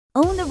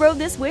Own the road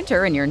this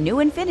winter in your new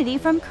Infiniti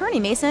from Kearney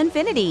Mesa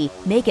Infiniti.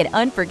 Make it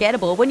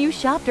unforgettable when you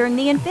shop during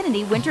the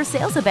Infiniti Winter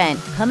Sales Event.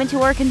 Come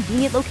into our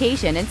convenient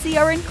location and see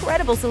our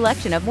incredible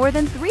selection of more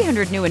than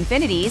 300 new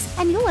Infinitis,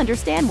 and you'll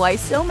understand why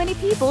so many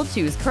people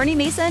choose Kearney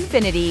Mesa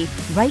Infiniti.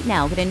 Right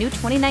now, get a new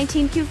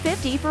 2019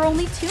 Q50 for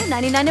only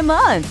 $299 a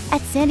month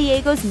at San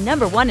Diego's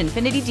 #1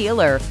 Infiniti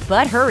dealer.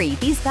 But hurry,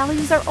 these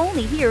values are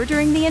only here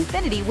during the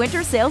Infiniti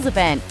Winter Sales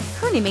Event.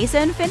 Kearney Mesa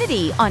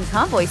Infiniti on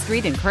Convoy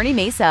Street in Kearney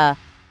Mesa.